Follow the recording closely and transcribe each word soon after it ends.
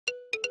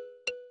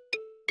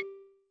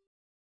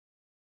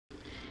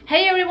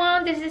Hey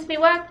everyone, this is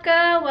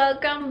Miwako.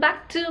 Welcome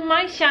back to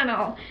my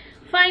channel.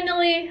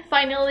 Finally,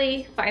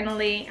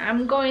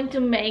 I'm going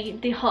to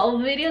make the haul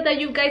video that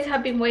you guys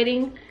have been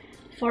waiting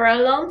for a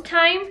long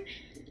time.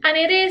 And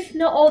it is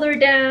no other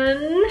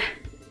than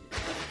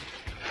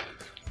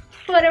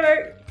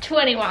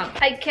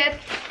Forever21. I kept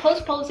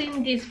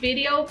postponing this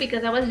video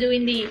because I was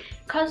doing the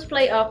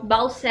cosplay of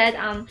Bowsette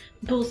and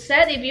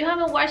Bullsette. If you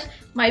haven't watched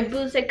my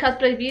Bullsette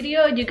cosplay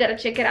video, you gotta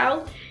check it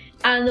out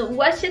and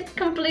watch it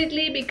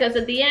completely, because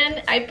at the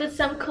end I put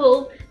some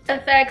cool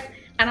effects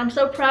and I'm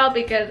so proud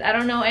because I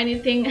don't know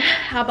anything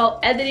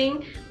about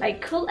editing, like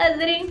cool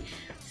editing,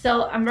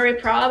 so I'm very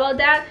proud about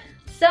that.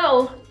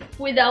 So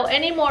without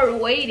any more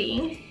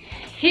waiting,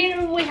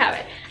 here we have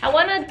it. I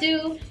want to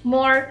do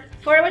more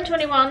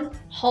Forever21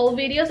 haul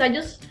videos. I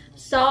just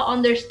saw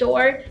on their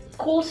store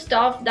cool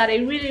stuff that I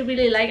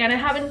really like, and I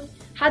haven't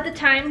had the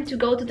time to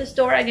go to the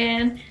store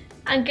again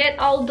and get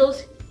all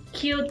those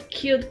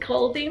cute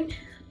clothing,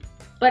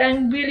 but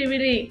I'm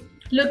really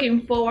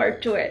looking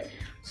forward to it.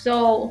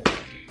 So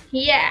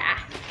yeah,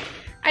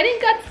 I didn't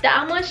get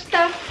that much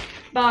stuff,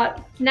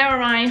 but never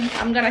mind,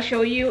 I'm gonna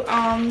show you.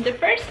 The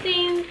first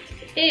thing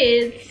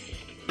is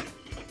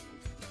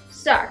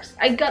socks.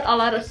 I got a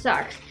lot of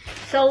socks.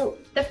 So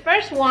the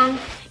first one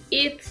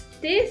is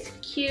this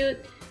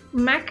cute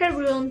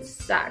macaroon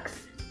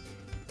socks.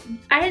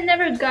 I had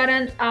never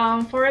gotten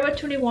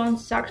Forever21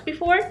 socks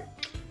before,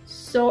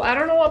 so I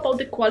don't know about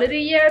the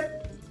quality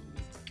yet.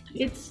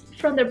 It's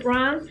from the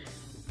brand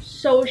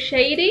So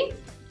Shady.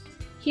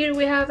 Here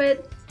we have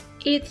it.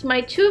 It's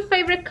my two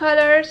favorite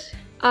colors,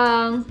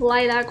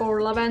 lilac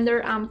or lavender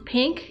and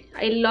pink.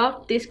 I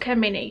love this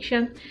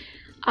combination,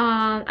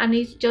 and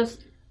it's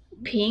just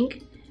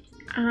pink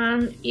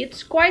and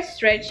it's quite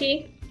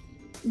stretchy.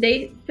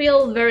 They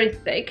feel very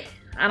thick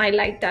and I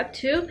like that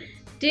too.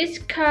 This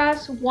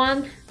costs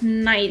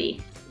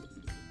 $190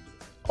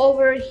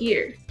 over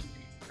here,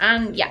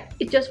 and yeah,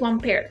 it's just one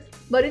pair,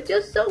 but it's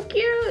just so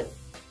cute.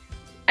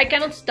 I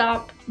cannot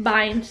stop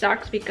buying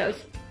socks because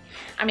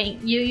I mean,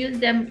 you use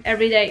them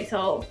every day,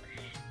 so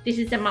this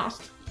is a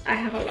must. I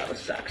have a lot of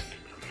socks.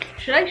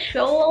 Should I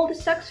show all the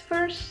socks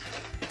first?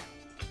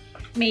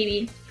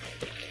 Maybe.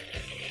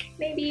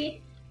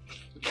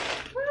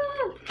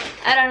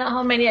 I don't know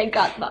how many I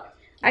got, but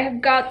I have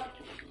got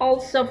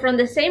also from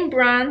the same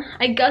brand.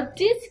 I got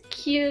these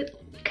cute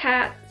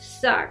cat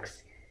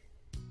socks.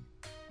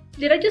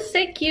 Did I just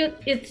say cute?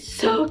 It's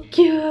so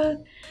cute.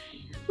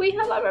 We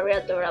have a very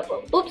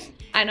adorable. Oops,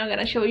 I'm not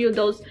gonna show you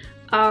those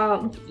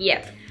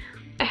yet.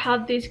 I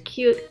have this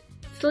cute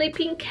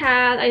sleeping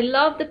cat. I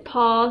love the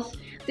paws.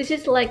 This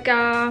is like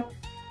a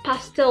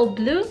pastel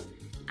blue,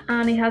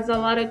 and it has a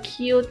lot of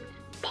cute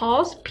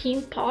paws,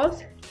 pink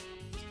paws,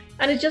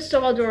 and it's just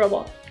so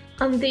adorable.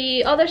 On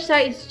the other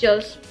side it's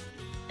just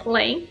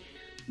plain,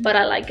 but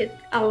I like it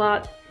a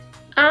lot.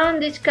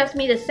 And this cost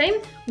me the same,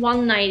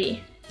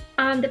 $190.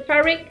 And the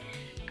fabric,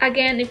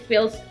 again, it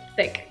feels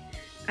thick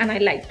and I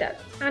like that,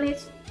 and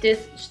it's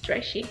this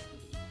stretchy,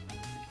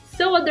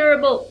 so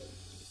adorable.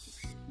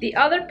 The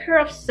other pair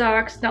of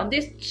socks, now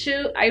these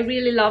two I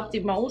really love the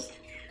most.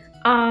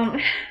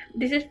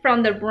 This is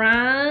from the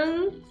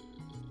brand,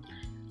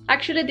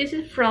 actually this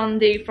is from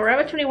the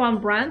Forever21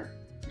 brand.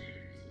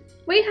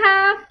 We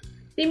have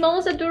the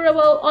most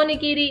adorable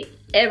onigiri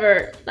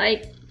ever.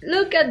 Like,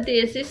 look at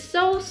this, it's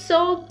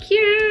so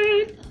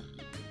cute.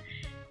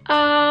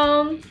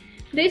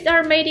 These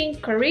are made in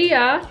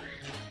Korea,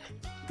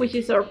 which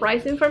is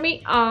surprising for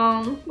me.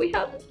 We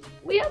have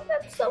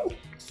that,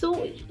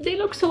 so they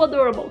look so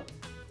adorable.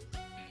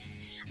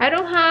 I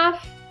don't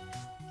have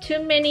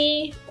too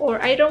many,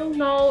 or I don't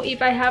know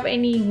if I have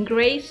any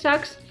gray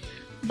socks,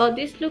 but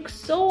this looks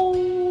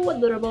so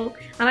adorable,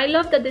 and I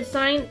love the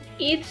design.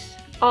 It's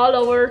all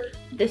over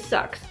the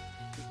socks,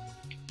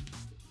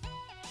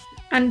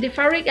 and the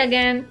fabric,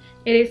 again,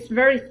 it is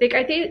very thick.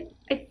 I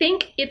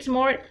think it's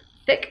more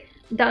thick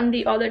than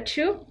the other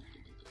two,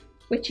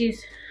 which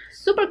is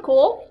super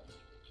cool.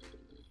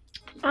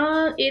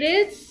 It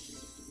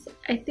is,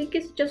 I think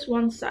it's just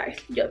one size.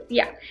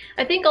 Yeah,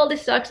 I think all the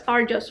socks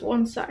are just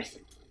one size.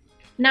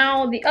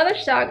 Now the other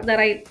sock that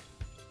I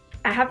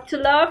have to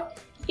love,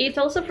 it's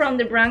also from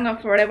the brand of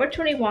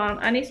Forever21,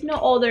 and it's no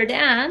other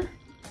than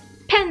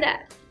Panda.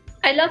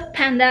 I love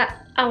Panda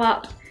a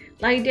lot.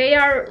 Like, they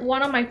are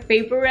one of my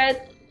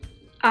favorite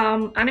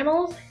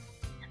animals,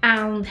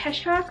 and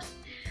hedgehogs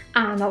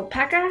and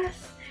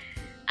alpacas,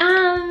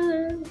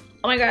 and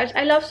oh my gosh,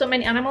 I love so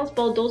many animals,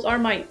 but those are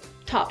my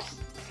tops.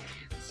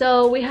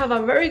 So we have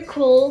a very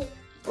cool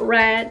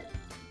red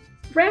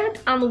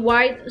and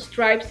white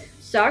striped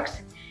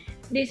socks.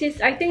 This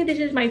is, I think this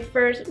is my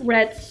first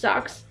red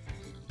socks,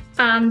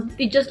 and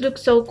it just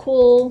looks so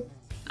cool,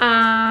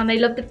 and I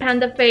love the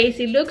panda face.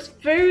 It looks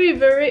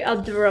very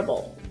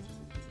adorable.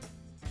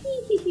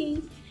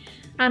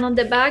 And on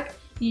the back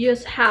you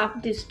just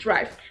have this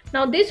stripe.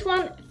 Now this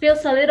one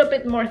feels a little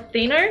bit more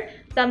thinner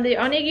than the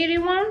onigiri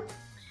one,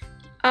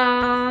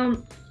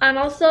 and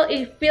also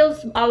it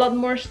feels a lot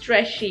more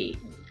stretchy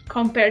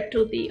compared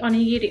to the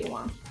onigiri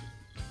one.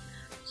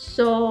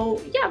 So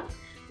yeah,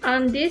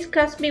 and this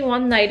cost me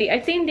 $190. I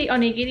think the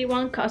onigiri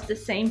one costs the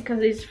same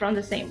because it's from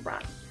the same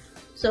brand.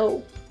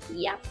 So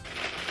yeah,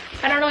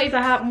 I don't know if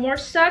I have more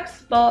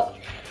socks, but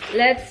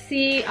let's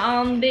see.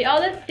 The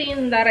other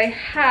thing that I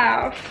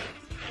have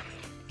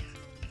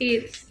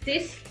is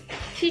this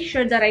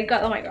t-shirt that I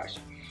got. Oh my gosh,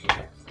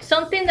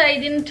 something that I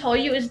didn't tell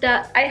you is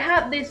that I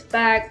had this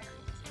bag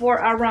for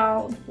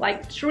around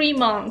like 3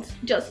 months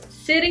just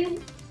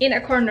sitting in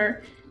a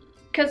corner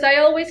because I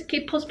always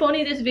keep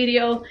postponing this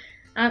video,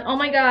 and oh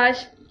my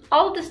gosh,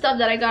 all the stuff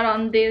that I got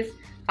on this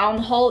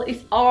haul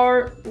is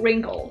all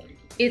wrinkled.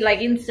 It's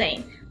like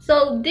insane.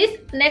 So this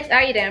next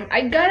item,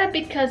 I got it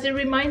because it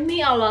reminds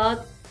me a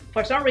lot,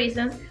 for some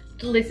reason,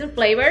 to Listen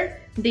Flavor,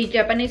 the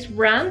Japanese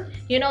brand.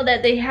 You know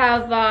that they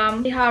have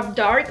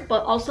dark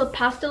but also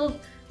pastel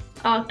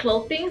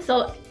clothing.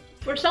 So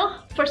for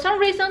some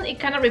reason, it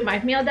kind of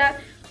reminds me of that.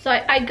 So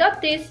I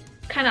got this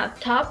kind of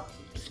top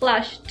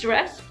slash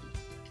dress.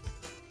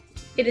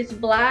 It is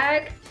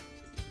black.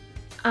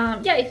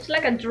 Yeah, it's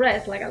like a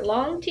dress, like a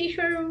long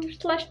t-shirt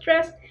slash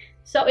dress.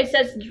 So it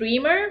says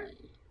Dreamer.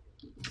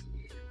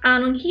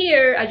 And on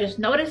here, I just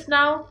noticed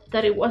now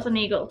that it was an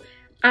eagle.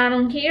 And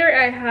on here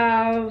I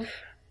have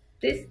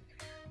this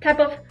type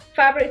of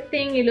fabric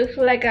thing. It looks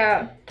like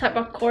a type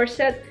of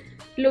corset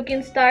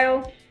looking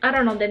style. I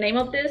don't know the name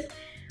of this,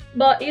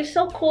 but it's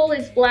so cool.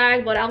 It's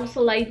black, but I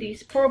also like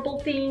this purple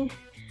thing,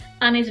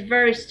 and it's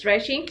very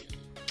stretchy.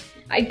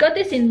 I got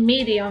this in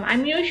medium.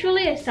 I'm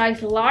usually a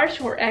size large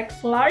or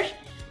X large.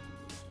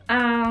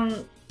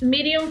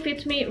 Medium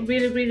fits me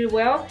really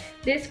well.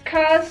 This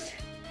costs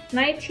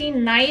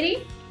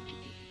 $19.90.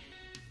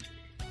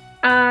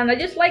 And I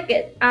just like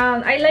it.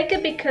 I like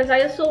it because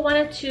I also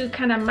wanted to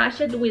kind of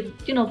match it with,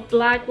 you know,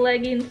 black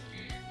leggings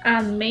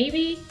and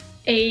maybe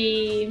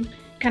a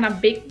kind of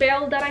big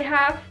belt that I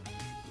have.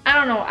 I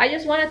don't know, I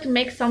just wanted to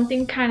make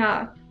something kind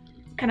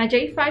of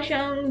J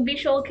fashion,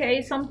 visual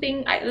case,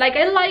 something. I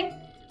like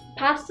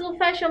pastel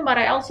fashion, but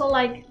I also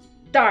like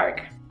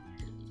dark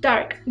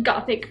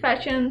gothic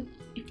fashion,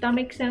 if that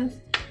makes sense.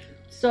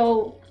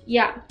 So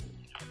yeah,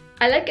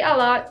 I like it a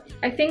lot.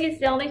 I think it's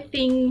the only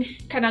thing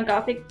kind of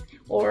gothic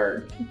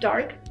or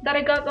dark that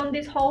I got on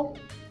this haul.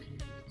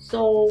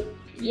 So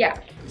yeah,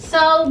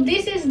 so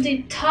this is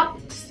the top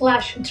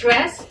slash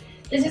dress.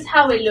 This is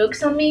how it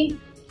looks on me.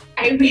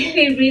 I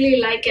really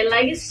like it.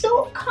 Like, it's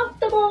so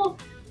comfortable.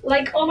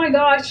 Like, oh my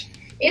gosh,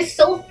 it's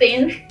so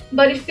thin,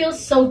 but it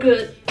feels so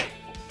good.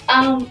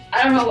 I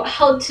don't know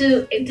how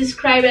to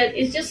describe it.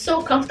 It's just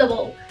so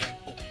comfortable.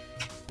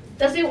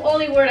 That's the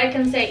only word I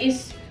can say.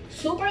 It's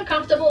super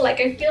comfortable.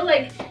 Like, I feel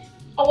like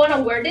I want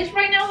to wear this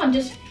right now and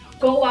just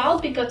go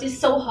out because it's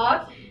so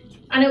hot,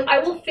 and I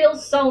will feel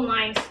so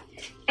nice.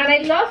 And I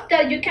love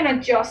that you can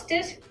adjust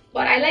this,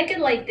 but I like it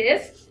like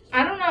this.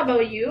 I don't know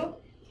about you.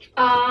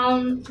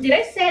 Did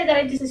I say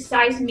that it is a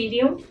size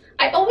medium?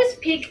 I always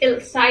pick a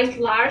size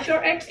large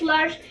or X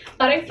large,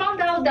 but I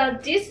found out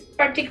that this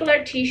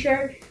particular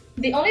t-shirt,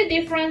 the only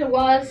difference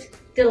was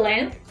the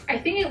length. I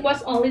think it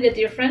was only the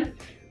difference.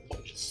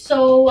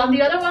 So, and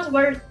the other ones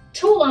were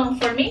too long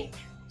for me,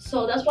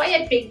 so that's why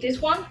I picked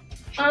this one.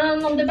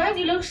 And on the back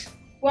it looks,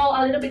 well,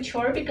 a little bit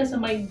short because of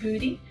my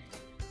booty,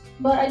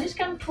 but I just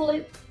can pull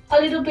it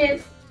a little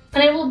bit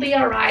and it will be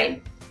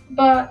alright.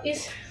 But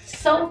it's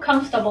so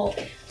comfortable,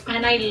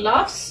 and I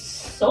love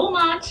so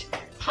much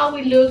how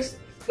it looks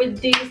with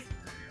these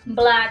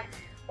black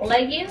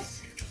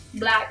leggings,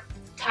 black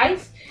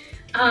tights,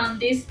 and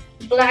these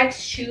black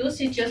shoes.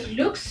 It just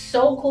looks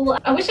so cool.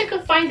 I wish I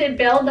could find the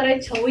belt that I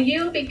told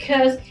you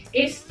because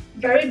it's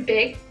very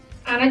big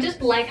and I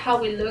just like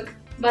how it looks,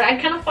 but I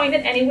cannot find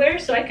it anywhere,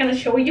 so I cannot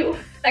show you.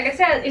 Like I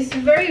said, it's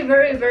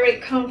very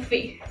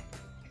comfy.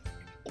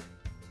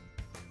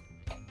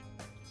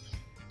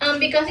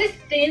 Because it's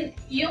thin,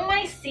 you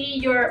might see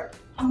your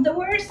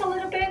underwears a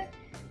little bit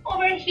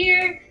over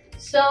here.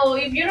 So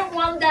if you don't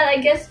want that, I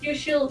guess you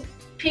should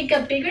pick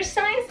a bigger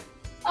size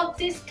of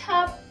this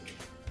top.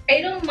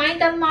 I don't mind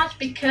that much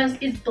because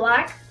it's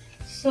black,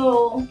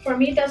 so for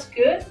me that's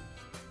good.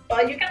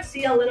 But you can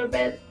see a little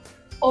bit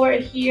over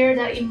here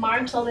that it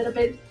marks a little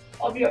bit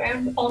of your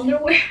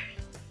underwear.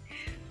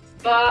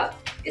 But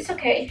it's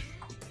okay.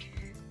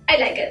 I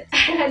like it.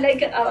 I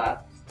like it a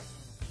lot.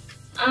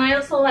 And I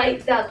also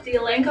like that the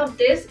length of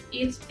this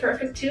is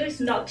perfect too. It's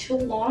not too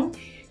long.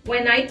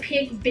 When I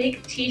pick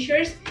big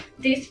t-shirts,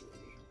 this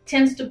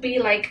tends to be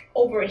like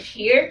over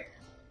here,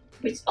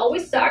 which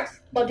always sucks,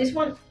 but this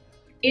one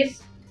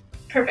is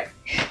perfect.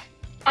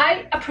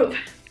 I approve.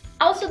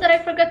 Also, that I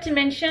forgot to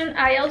mention,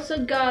 I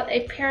also got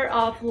a pair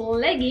of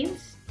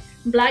leggings,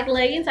 black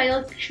leggings. I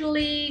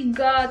actually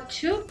got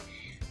two.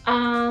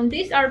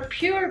 These are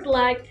pure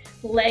black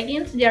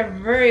leggings. They are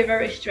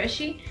very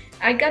stretchy.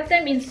 I got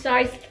them in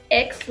size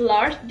X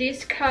large.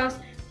 This cost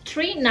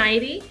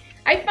 $3.90.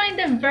 I find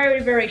them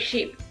very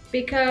cheap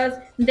because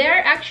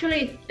they're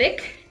actually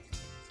thick,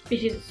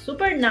 which is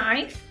super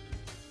nice,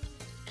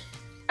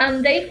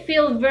 and they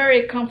feel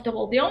very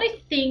comfortable. The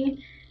only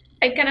thing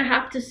I kind of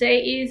have to say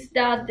is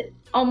that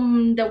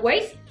on the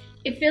waist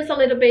it feels a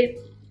little bit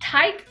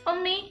tight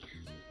on me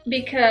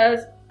because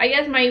I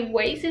guess my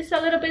waist is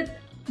a little bit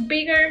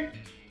bigger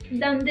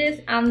than this,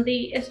 and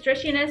the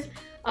stretchiness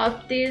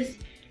of this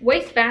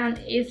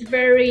waistband is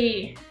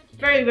very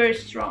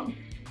strong.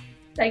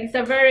 Like, it's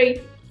a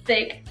very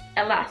thick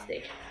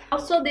elastic.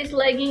 Also, this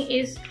legging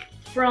is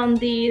from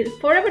the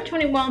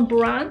Forever21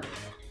 brand.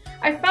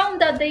 I found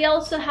that they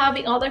also have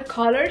in other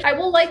colors. I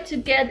would like to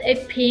get a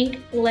pink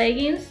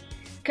leggings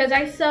because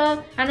I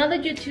saw another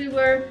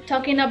YouTuber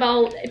talking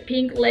about a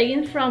pink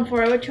leggings from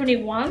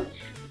Forever21,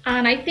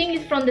 and I think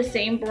it's from the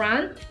same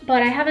brand,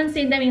 but I haven't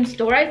seen them in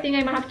store. I think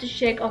I might have to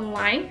check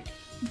online,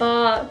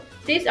 but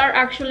these are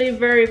actually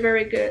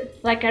very good.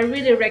 Like, I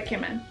really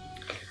recommend.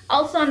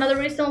 Also, another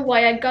reason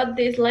why I got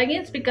these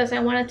leggings, because I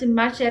wanted to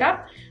match it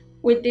up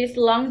with this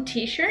long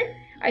t-shirt.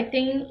 I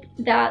think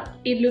that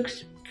it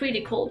looks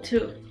pretty cool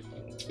too.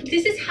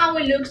 This is how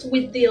it looks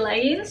with the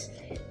leggings.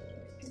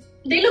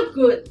 They look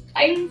good.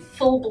 I'm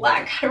full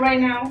black right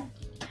now.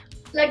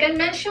 Like I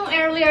mentioned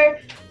earlier,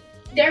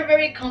 they're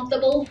very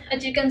comfortable.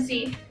 As you can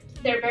see,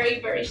 they're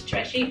very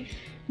stretchy.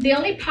 The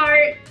only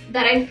part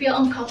that I feel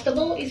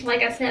uncomfortable is,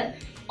 like I said,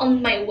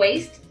 on my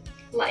waist.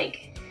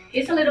 Like,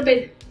 it's a little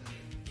bit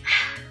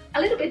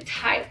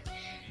tight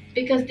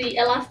because the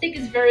elastic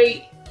is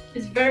very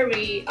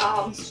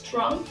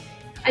strong.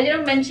 I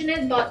didn't mention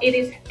it, but it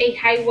is a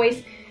high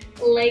waist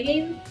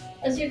legging,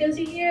 as you can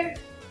see here.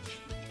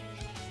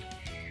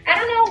 I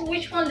don't know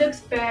which one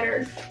looks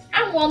better.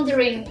 I'm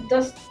wondering,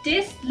 does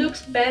this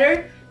looks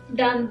better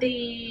than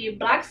the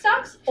black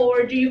socks,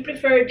 or do you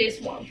prefer this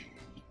one?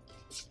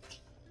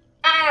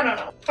 I don't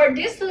know. For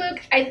this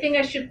look, I think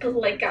I should put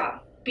like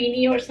a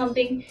beanie or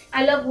something.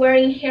 I love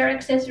wearing hair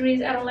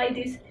accessories. I don't like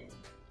this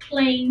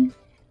plain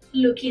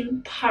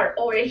looking part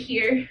over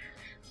here.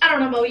 I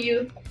don't know about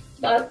you,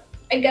 but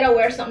I gotta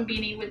wear some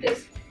beanie with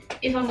this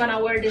if I'm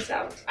gonna wear this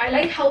out. I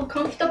like how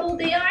comfortable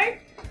they are.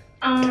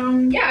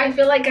 Yeah, I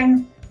feel like I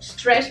can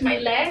stretch my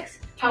legs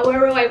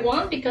however I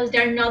want because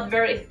they're not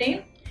very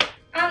thin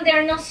and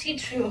they're not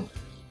see-through,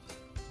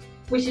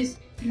 which is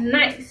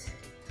nice.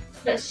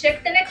 Let's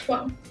check the next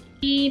one.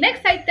 The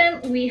next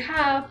item, we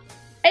have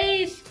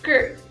a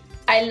skirt.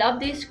 I love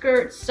this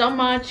skirt so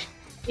much.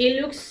 It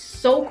looks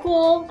so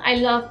cool. I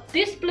love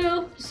this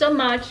blue so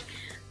much.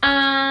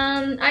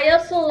 And I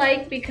also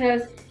like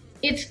because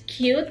it's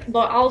cute,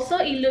 but also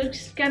it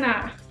looks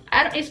kinda,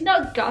 it's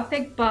not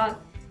gothic, but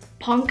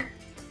punk.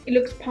 It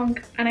looks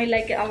punk and I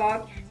like it a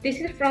lot. This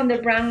is from the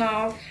brand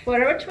of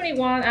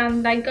Forever21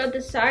 and I got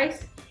the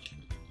size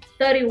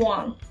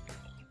 31.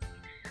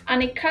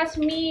 And it cost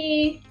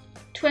me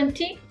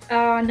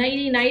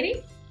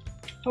 $90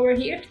 over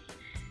here.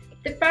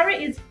 The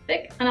fabric is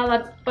thick and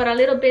but a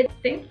little bit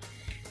thin.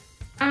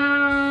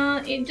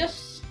 It's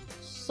just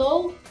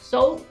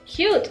so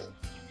cute.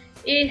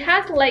 It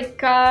has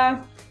like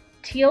a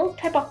teal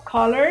type of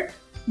color,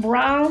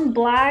 brown,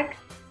 black.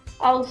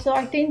 Also,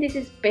 I think this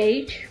is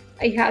beige.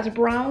 It has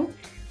brown.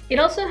 It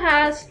also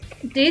has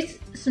these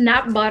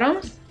snap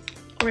bottoms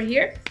over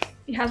here.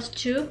 It has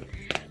two,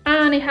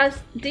 and it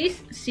has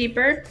this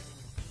zipper,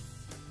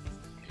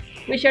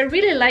 which I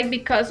really like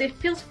because it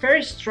feels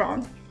very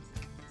strong.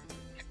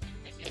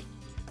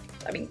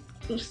 I mean,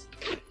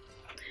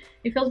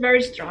 it feels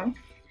very strong.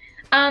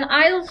 And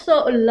I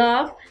also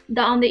love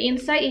that on the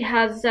inside it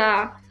has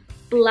a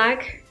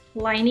black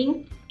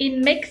lining.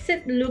 It makes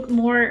it look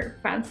more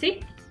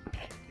fancy.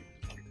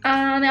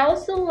 And I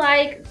also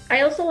like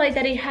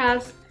that it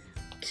has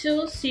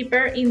two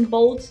zippers in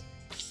both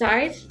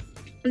sides.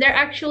 They're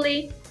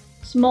actually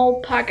small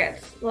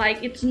pockets,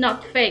 like it's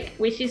not fake,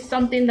 which is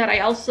something that I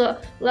also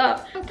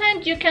love.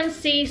 Sometimes you can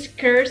see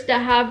skirts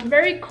that have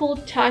very cool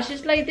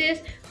touches like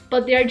this,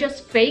 but they're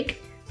just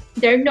fake.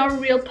 They're not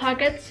real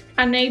pockets,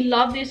 and I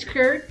love this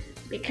skirt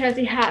because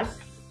it has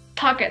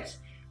pockets.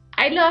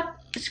 I love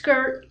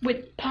skirt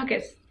with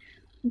pockets,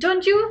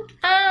 don't you?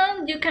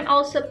 And you can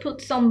also put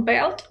some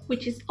belt,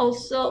 which is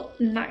also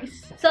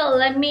nice. So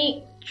let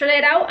me try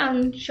it out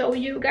and show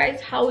you guys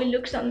how it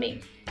looks on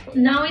me.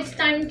 Now it's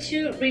time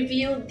to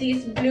review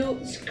this blue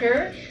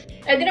skirt.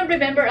 I didn't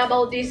remember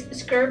about this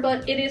skirt,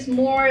 but it is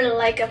more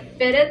like a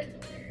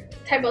fitted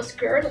type of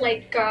skirt,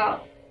 like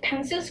a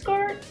pencil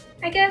skirt,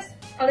 I guess.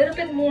 A little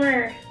bit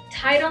more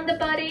tight on the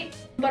body,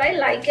 but I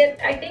like it.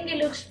 I think it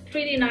looks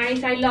pretty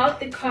nice. I love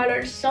the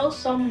color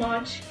so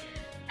much.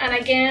 And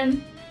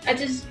again, I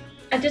just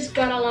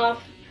gotta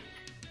love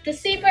the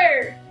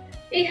zipper.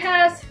 It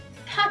has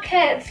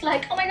pockets,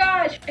 like, oh my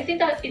gosh. I think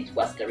that it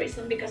was the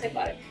reason because I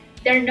bought it.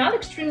 They're not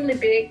extremely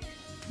big,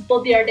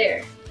 but they are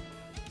there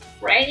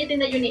for anything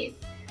that you need.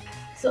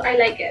 So I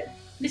like it.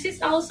 This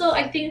is also,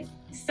 I think,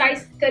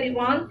 size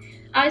 31.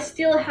 I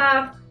still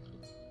have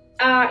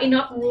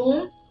enough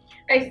room.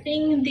 I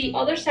think the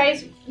other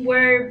size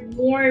were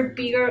more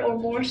bigger or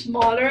more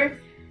smaller.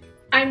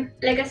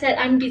 Like I said,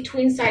 I'm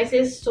between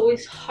sizes, so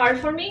it's hard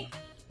for me.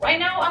 Right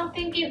now I'm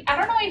thinking, I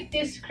don't know if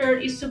this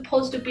skirt is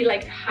supposed to be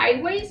like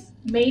high waist.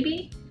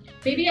 Maybe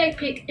I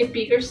pick a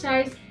bigger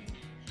size.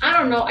 I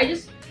don't know. I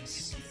just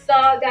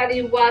thought that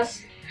it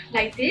was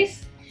like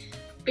this.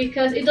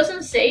 because it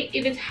doesn't say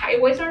if it's high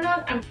waist or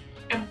not. I'm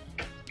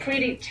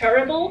pretty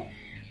terrible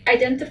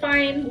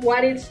identifying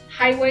what is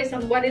high waist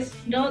and what is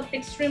not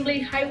extremely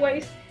high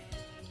waist,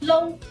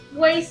 low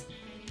waist,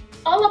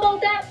 all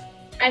about that.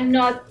 I'm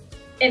not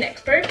an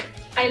expert.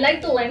 I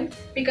like the length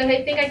because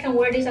I think I can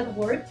wear this at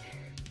work,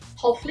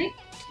 hopefully.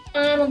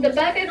 On the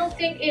back, I don't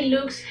think it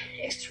looks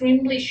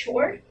extremely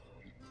short.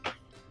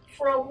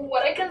 From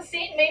what I can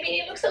see, maybe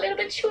it looks a little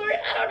bit short,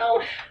 I don't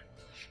know.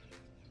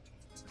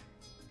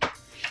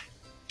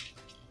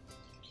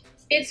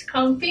 It's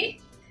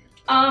comfy.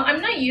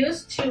 I'm not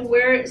used to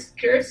wear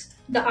skirts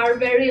that are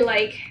very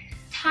like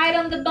tight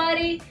on the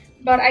body,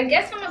 but I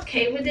guess I'm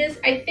okay with this.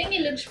 I think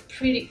it looks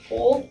pretty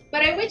cool,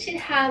 but I wish it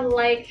had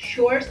like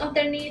shorts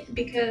underneath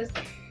because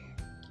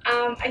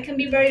I can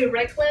be very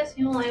reckless,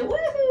 you know, like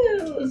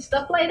woohoo,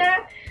 stuff like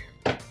that.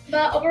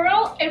 But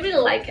overall, I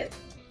really like it.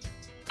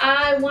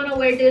 I want to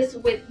wear this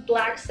with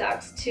black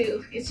socks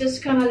too. It's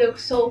just gonna look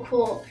so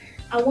cool.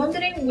 I'm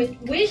wondering with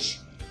which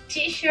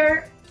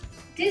t-shirt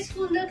this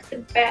will look the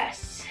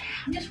best.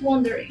 I'm just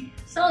wondering.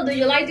 So, do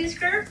you like this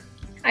skirt?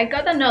 I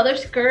got another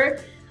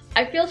skirt.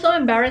 I feel so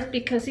embarrassed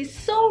because it's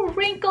so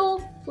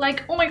wrinkled.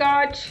 Like, oh my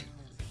gosh,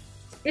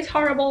 it's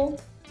horrible.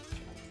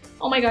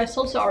 Oh my gosh,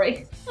 so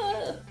sorry.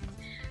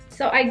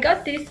 So I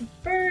got this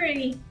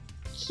very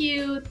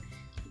cute,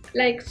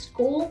 like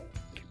school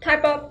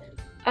type of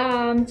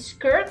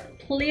skirt,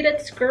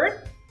 pleated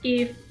skirt.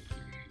 If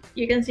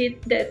you can see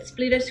that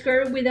pleated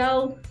skirt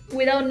without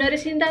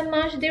noticing that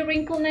much the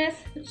wrinkleness.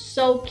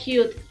 So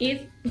cute.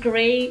 It's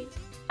gray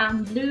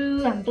and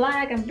blue and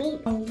black and blue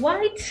and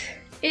white.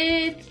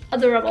 It's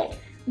adorable.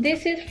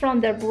 This is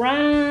from the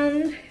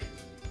brand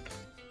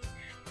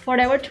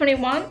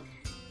Forever21.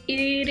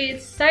 It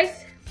is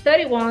size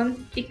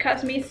 31. It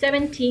cost me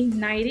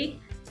 $17.90.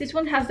 This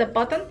one has a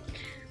button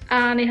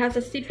and it has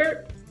a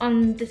zipper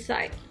on the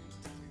side.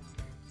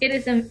 It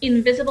is an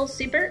invisible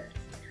zipper.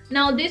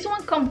 Now this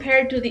one,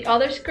 compared to the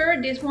other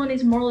skirt, this one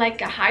is more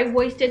like a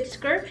high-waisted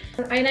skirt,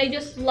 and I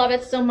just love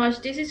it so much.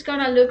 This is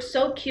gonna look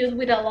so cute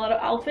with a lot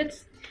of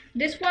outfits.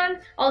 This one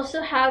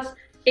also has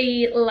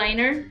a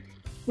liner,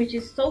 which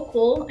is so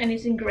cool, and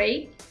it's in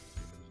gray.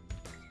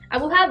 I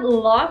would have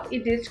loved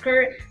if this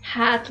skirt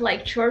had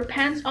like short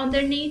pants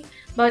underneath,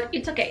 but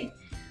it's okay.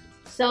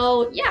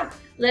 So yeah,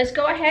 let's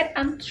go ahead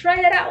and try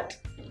it out.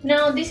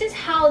 Now this is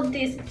how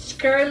this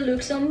skirt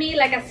looks on me.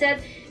 Like I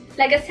said,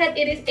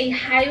 it is a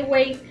high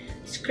waist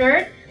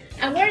skirt.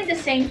 I'm wearing the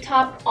same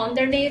top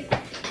underneath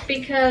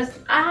because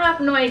I have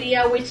no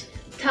idea which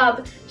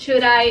top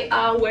should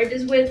I wear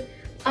this with.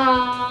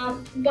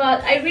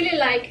 But I really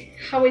like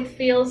how it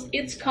feels.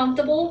 It's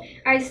comfortable.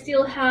 I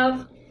still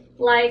have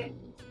like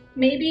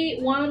maybe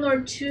 1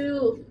 or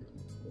 2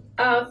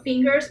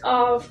 fingers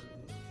of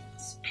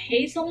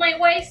space on my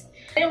waist.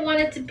 I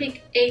wanted to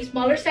pick a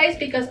smaller size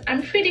because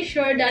I'm pretty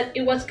sure that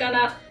it was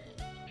gonna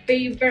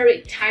be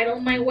very tight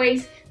on my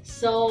waist.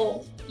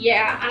 So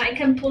yeah, and I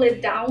can pull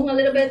it down a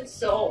little bit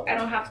so I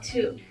don't have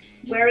to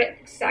wear it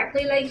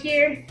exactly like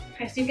here,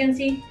 as you can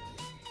see.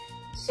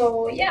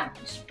 So yeah,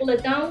 just pull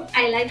it down.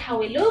 I like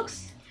how it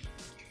looks.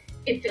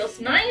 It feels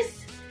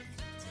nice.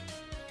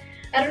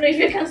 I don't know if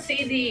you can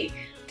see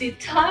the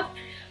top,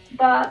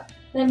 but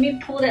let me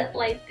pull it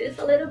like this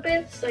a little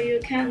bit so you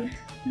can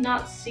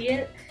not see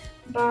it.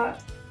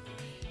 But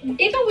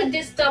even with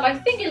this top, I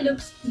think it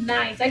looks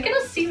nice. I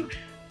cannot see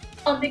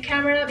on the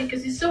camera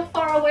because it's so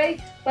far away,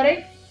 but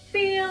I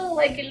feel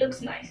like it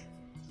looks nice.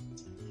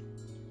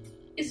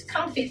 It's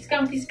comfy, it's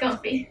comfy, it's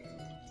comfy.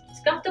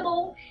 It's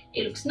comfortable,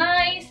 it looks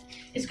nice.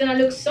 It's gonna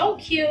look so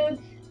cute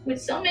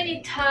with so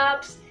many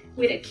tops,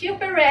 with a cute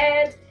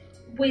beret,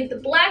 with the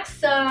black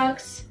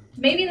socks,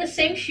 maybe the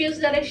same shoes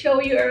that I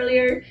showed you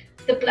earlier,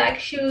 the black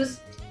shoes.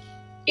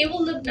 It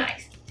will look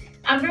nice.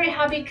 I'm very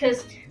happy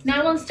because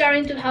now I'm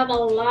starting to have a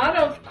lot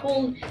of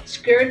cool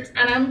skirts,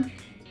 and I'm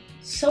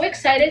so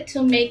excited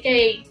to make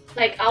a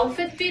like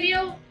outfit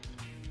video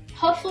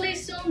hopefully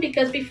soon,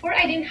 because before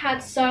I didn't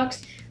have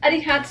socks, I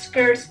didn't have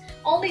skirts,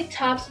 only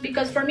tops,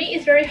 because for me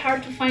it's very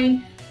hard to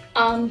find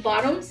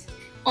bottoms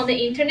on the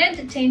internet.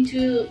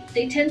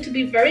 They tend to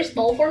be very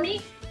small for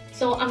me.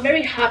 So I'm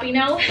very happy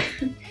now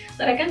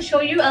that I can show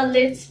you at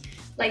least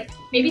like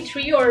maybe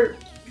 3 or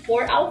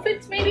 4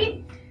 outfits.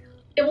 Maybe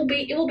it will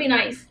be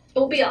nice. It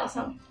will be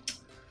awesome.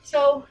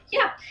 So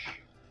yeah,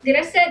 did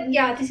I said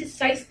yeah, this is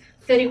size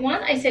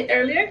 31. I said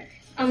earlier.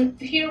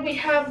 Here we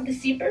have the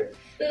zipper.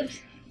 Oops.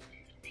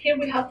 Here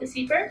we have the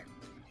zipper.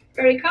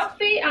 Very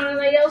comfy, and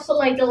I also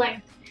like the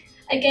length.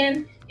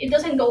 Again, it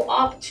doesn't go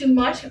up too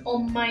much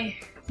on my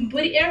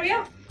booty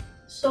area,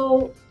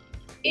 so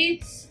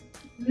it's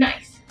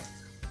nice.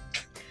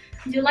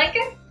 Do you like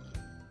it?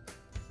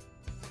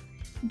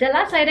 The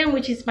last item,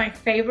 which is my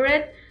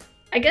favorite,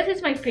 I guess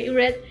it's my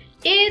favorite,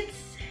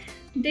 it's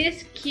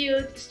this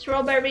cute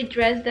strawberry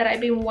dress that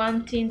I've been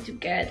wanting to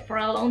get for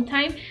a long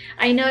time.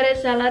 I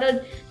noticed a lot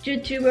of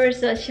YouTubers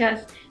such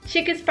as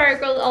Chicky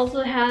Sparkle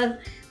also have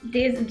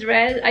this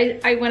dress.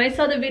 When I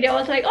saw the video, I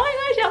was like, oh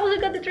my gosh, I also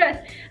got the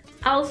dress.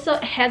 Also,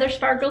 Heather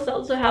Sparkles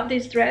also have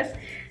this dress.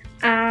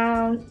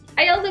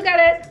 I also got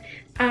it,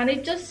 and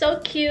it's just so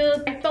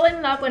cute. I fell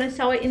in love when I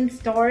saw it in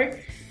store,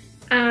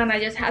 and I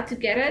just had to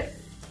get it.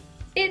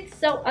 It's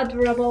so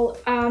adorable.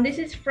 This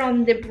is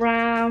from the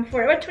brand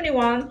Forever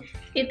 21.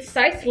 It's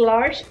size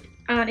large,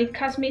 and it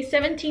cost me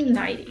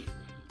 $17.90.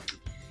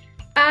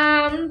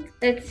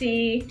 Let's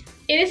see.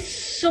 It is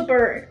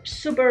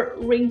super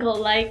wrinkled.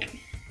 Like,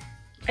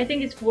 I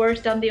think it's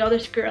worse than the other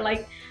skirt.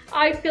 Like,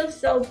 I feel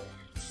so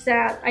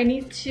sad. I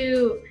need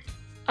to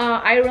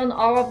iron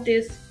all of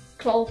this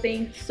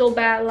clothing so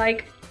bad.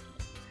 Like,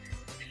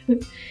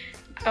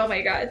 oh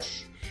my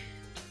gosh.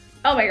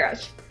 Oh my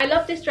gosh. I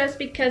love this dress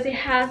because it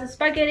has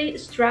spaghetti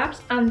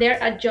straps and they're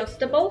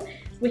adjustable,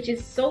 which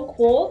is so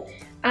cool.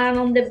 And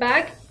on the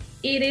back,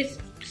 it is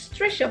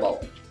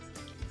stretchable,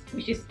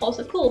 which is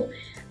also cool.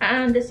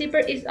 And the zipper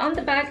is on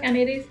the back, and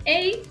it is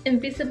a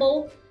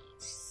invisible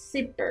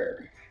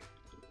zipper.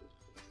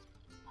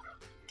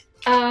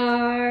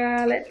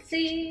 Let's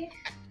see.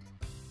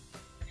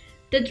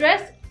 The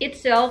dress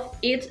itself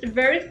is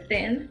very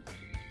thin,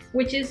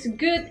 which is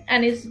good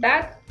and is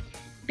bad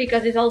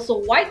because it's also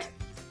white.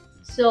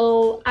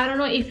 So I don't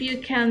know if you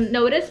can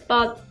notice,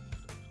 but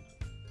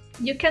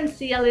you can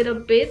see a little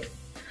bit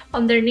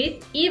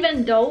underneath,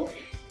 even though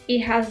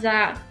it has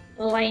a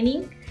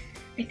lining.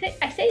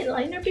 I say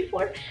liner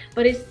before,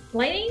 but it's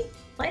liner.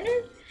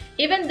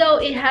 Even though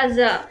it has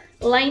a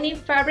lining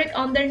fabric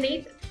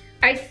underneath,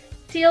 I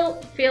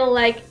still feel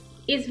like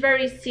it's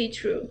very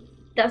see-through.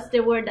 That's the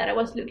word that I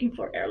was looking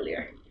for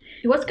earlier.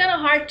 It was kind of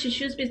hard to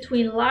choose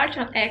between large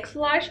and X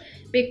large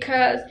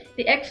because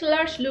the X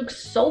large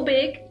looks so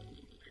big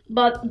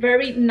but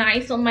very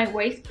nice on my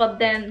waist, but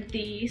then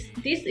this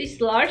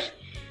is large.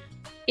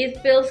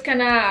 It feels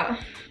kind of,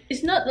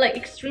 it's not like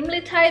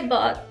extremely tight,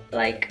 but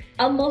like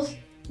almost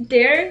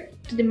there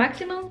to the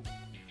maximum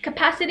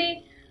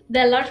capacity.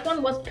 The large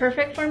one was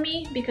perfect for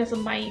me because of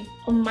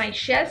my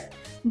chest,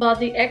 but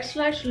the X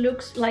large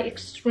looks like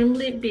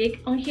extremely big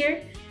on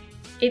here.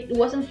 It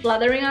wasn't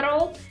flattering at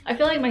all. I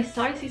feel like my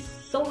size is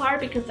so hard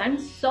because I'm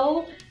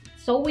so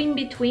in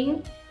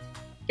between.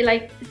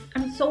 Like,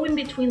 I'm so in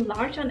between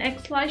large and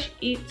X large.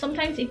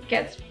 Sometimes it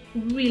gets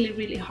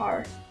really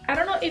hard. I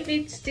don't know if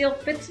it still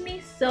fits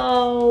me,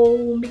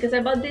 so because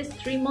I bought this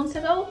 3 months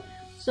ago,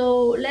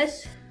 so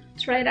let's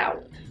try it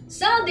out.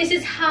 So this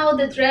is how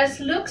the dress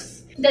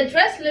looks. The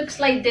dress looks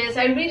like this.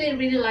 I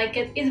really like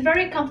it. It's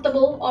very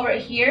comfortable over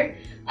here.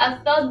 I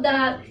thought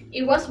that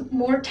it was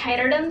more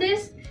tighter than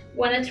this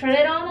when I tried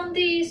it on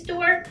the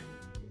store.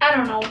 I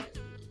don't know.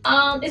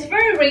 It's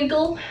very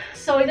wrinkled,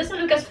 so it doesn't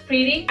look as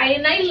pretty.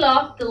 And I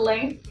love the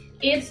length.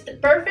 It's the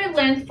perfect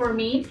length for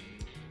me.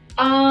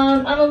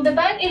 And on the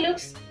back it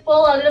looks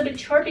a little bit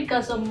short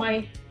because of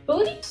my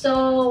booty.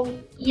 So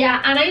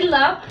yeah, and I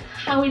love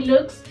how it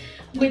looks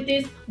with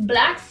these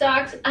black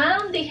socks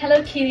and the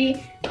Hello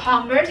Kitty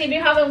Converse. If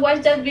you haven't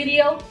watched that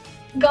video,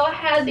 go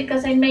ahead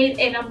because I made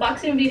an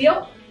unboxing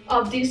video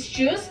of these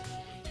shoes.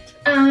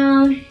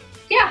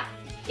 Yeah,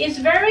 it's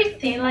very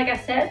thin, like I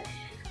said,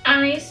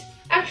 and it's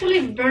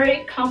actually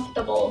very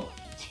comfortable.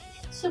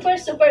 Super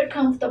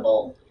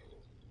comfortable.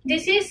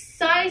 This is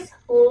size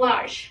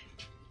large.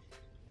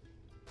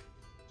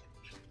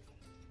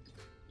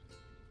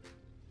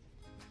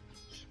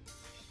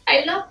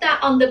 I love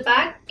that on the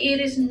back it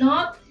is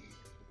not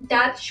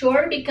that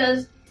short,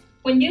 because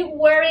when you're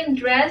wearing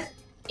dress,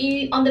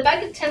 on the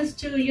back it tends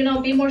to, you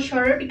know, be more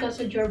shorter because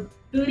of your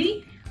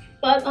booty,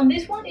 but on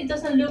this one it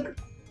doesn't look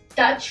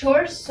that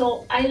short,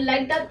 so I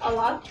like that a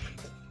lot.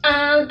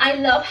 And I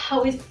love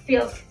how it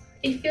feels.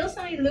 It feels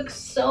and it looks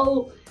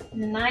so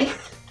nice,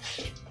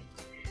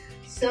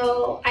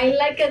 so I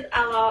like it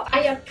a lot.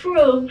 I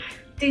approve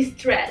this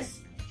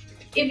dress.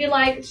 If you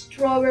like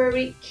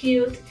strawberry,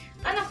 cute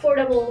and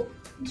affordable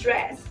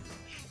dress,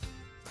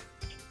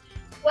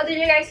 what do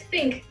you guys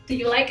think? Do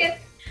you like it?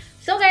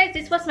 So guys,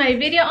 this was my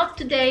video of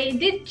today.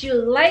 Did you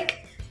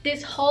like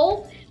this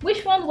haul?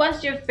 Which one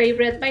was your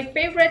favorite? My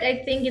favorite,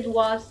 I think it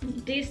was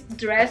this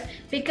dress,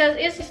 because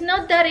it's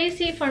not that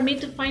easy for me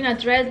to find a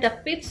dress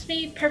that fits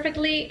me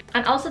perfectly,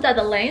 and also that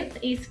the length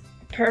is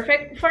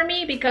perfect for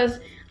me because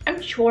I'm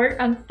short,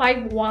 I'm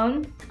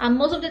 5'1", and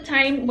most of the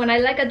time when I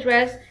like a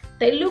dress,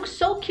 they look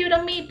so cute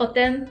on me, but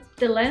then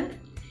the length,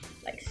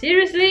 like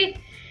seriously?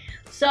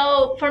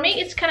 So for me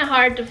it's kind of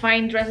hard to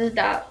find dresses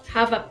that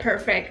have a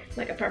perfect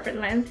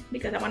length,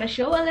 because I want to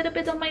show a little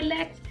bit of my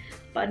legs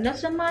but not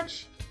so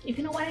much, if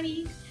you know what I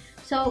mean.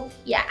 So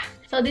yeah,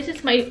 so this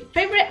is my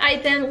favorite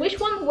item. Which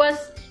one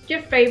was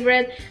your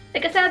favorite?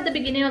 Like I said at the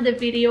beginning of the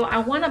video, I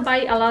want to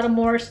buy a lot of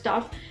more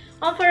stuff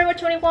on Forever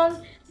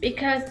 21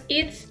 because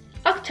it's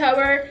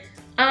October,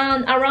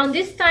 and around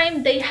this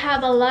time they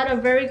have a lot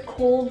of very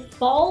cool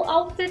fall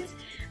outfits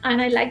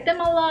and I like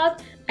them a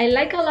lot. I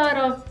like a lot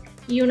of,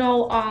 you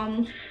know,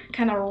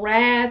 kind of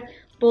red,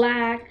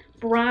 black,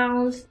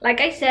 browns.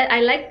 Like I said,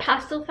 I like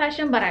pastel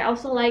fashion, but I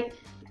also like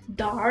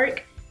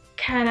dark,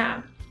 kind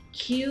of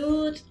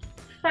cute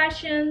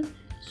fashion.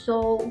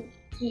 So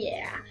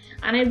yeah,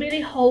 and I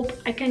really hope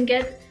I can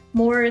get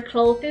more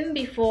clothing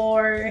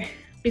before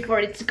before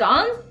it's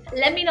gone.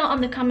 Let me know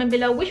on the comment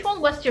below which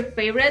one was your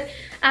favorite,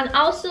 and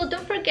also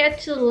don't forget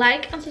to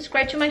like and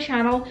subscribe to my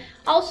channel.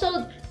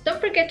 Also don't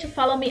forget to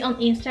follow me on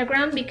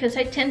Instagram because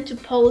I tend to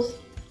post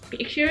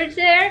pictures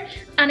there,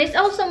 and it's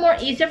also more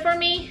easier for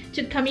me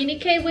to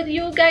communicate with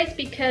you guys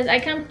because I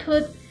can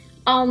put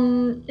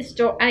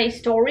a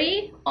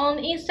story on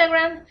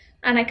Instagram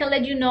and I can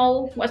let you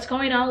know what's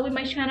going on with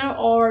my channel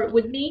or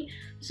with me.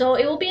 So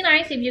it will be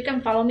nice if you can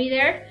follow me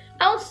there.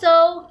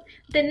 Also,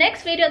 the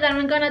next video that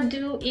I'm gonna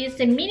do is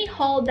a mini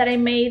haul that I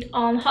made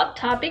on Hot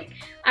Topic.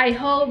 I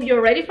hope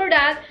you're ready for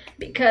that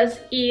because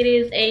it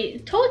is a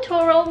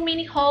tutorial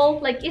mini haul.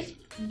 Like, it's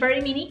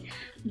very mini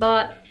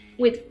but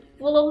with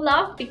full of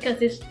love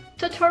because it's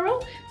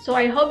tutorial. So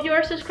I hope you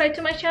are subscribed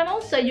to my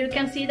channel so you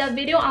can see that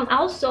video. And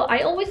also, I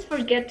always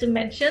forget to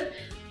mention,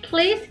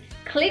 please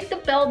click the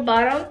bell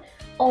button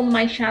on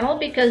my channel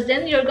because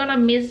then you're gonna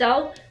miss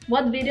out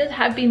what videos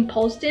have been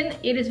posting.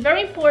 It is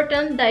very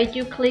important that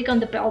you click on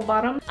the bell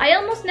button. I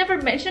almost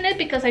never mention it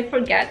because I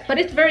forget, but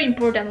it's very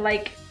important.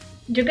 Like,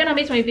 you're gonna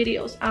miss my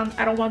videos and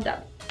I don't want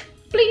that.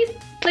 Please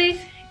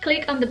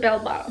click on the bell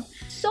button.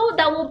 So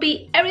that will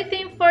be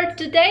everything for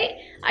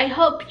today. I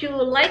hope you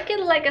like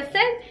it, like I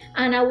said,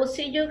 and I will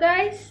see you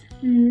guys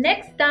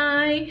next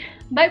time.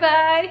 Bye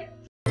bye.